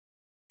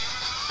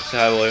Say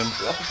hi, William.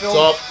 What's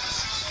up?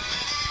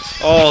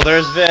 Oh,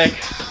 there's Vic.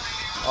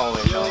 Oh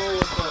wait, no.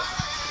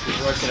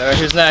 What's Working. Alright,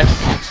 who's next?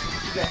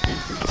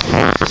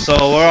 So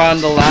we're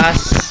on the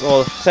last,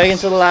 well, second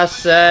to the last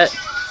set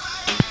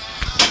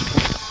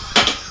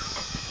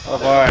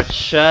of our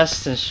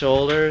chest and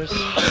shoulders.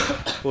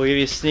 We'll give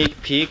you sneak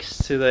peeks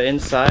to the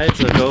insides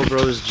of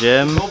GoBro's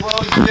gym.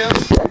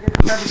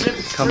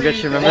 Come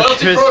get your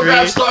membership.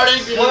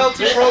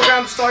 Loyalty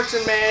program starts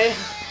in May.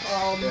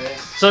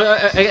 So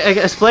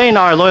explain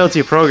our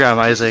loyalty program,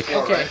 Isaac.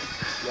 Okay.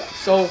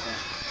 So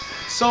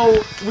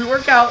we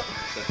work out.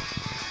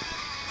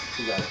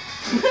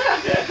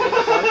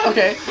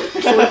 Okay.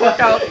 So we work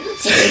out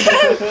 6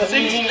 out of 7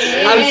 days a week.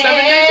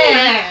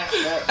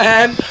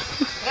 And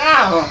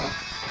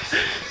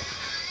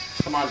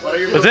come on, what are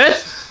your? What's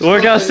it?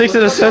 Work out 6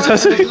 of the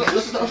 7 days.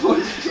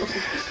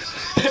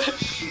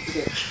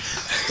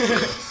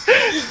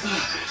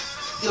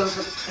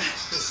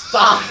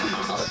 Stop!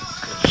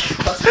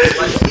 That's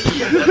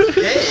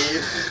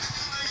gay.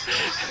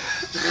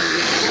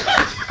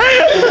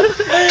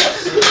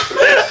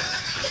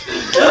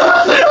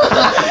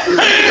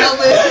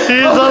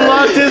 He's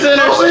unlocked his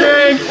inner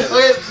strength.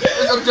 Wait,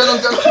 I'm done.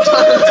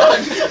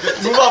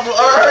 Move up,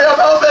 hurry up,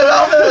 help him.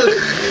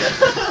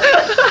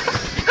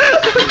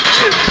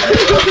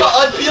 I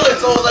unpeel it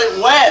so it was like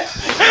wet.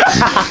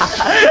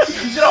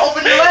 You should have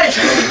opened your legs.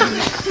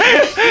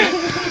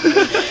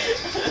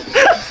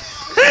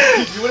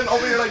 You wouldn't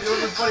open your legs, it would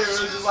have been funnier. It was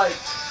just like.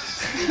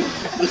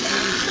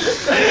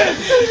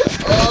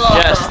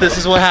 Yes, this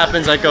is what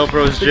happens at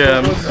GoBro's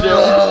gym.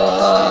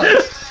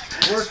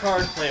 Work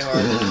hard, play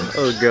hard.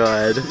 Oh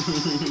god.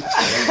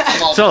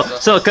 So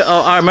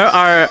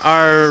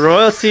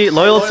our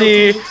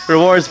loyalty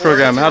rewards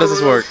program. How does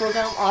this work?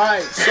 All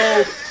right,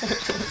 so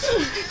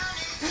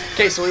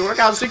so we work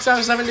out 6 out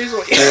of 7 days a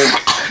week.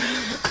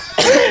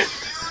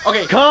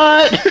 Okay,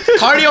 Cut.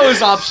 cardio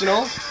is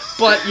optional,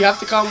 but you have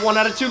to come 1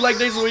 out of 2 leg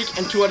days a week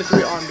and 2 out of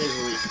 3 arm days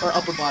a week or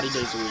upper body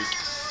days a week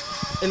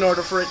in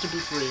order for it to be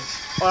free.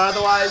 Or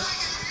otherwise,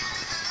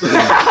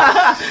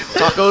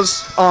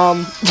 tacos. Or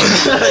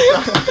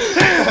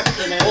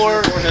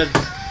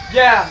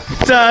yeah.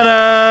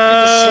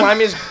 Ta-da!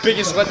 Slimiest,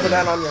 biggest wet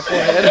banana on your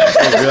forehead. Oh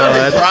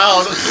god.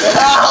 Brown.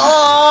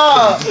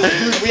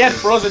 We had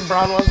frozen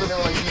brown ones and they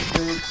were like,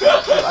 dude,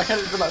 I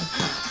can't even.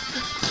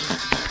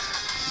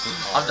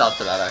 I'm down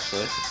for that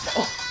actually.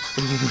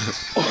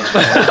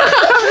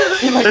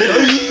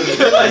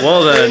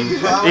 Well then,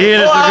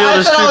 Ian has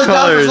revealed his true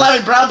colors.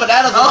 Slamming brown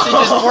bananas on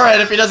CJ's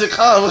forehead if he doesn't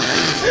come.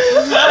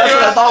 That's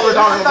what I thought we were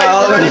talking about. I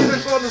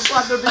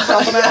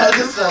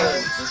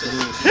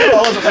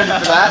wasn't ready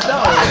for that.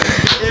 No.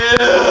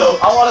 Ew.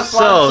 I want to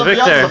slap somebody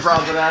else with a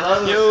brown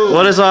banana.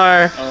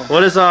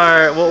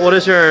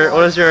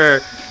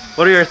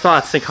 What are your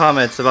thoughts and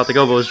comments about the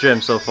GoBro's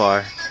gym so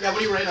far? Yeah, what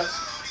do you rate us?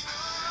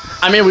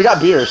 I mean, we got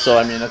beer, so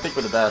I mean, I think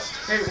we're the best.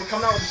 Hey, we're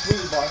coming out with a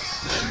smoothie bar.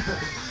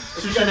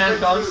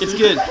 It's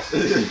good.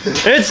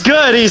 It's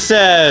good, he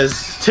says.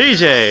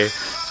 TJ,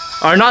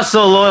 our not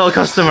so loyal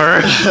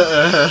customer.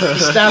 The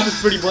staff is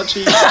pretty butt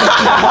cheeks.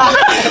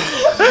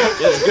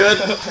 It's good.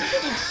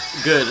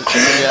 Good.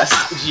 Yes.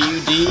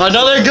 G-U-D.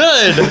 Another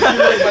good.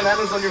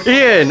 Bananas on your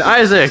forehead. Ian,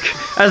 Isaac,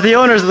 as the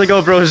owners of the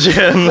GoBro's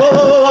gym.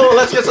 Whoa,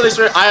 let's get something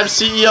straight. I am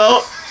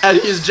CEO and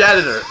he's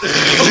janitor.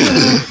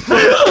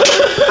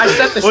 I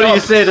set this What up. do you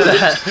say to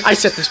that? I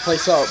set this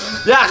place up.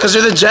 Yeah, because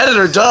you're the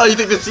janitor, duh. You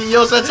think the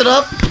CEO sets it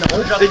up?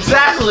 No.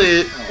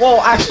 Exactly.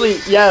 Well,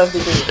 actually, yeah,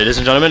 they do. Ladies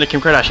and gentlemen, the Kim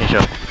Kardashian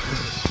show.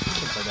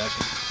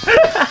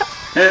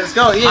 Hey, let's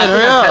go, Ian,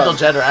 hurry up. Kendall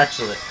Jenner,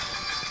 actually.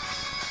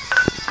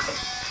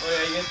 Oh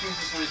yeah, you get 2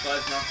 for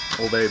 45 now.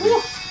 Oh, baby.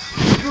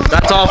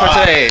 That's all for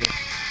today.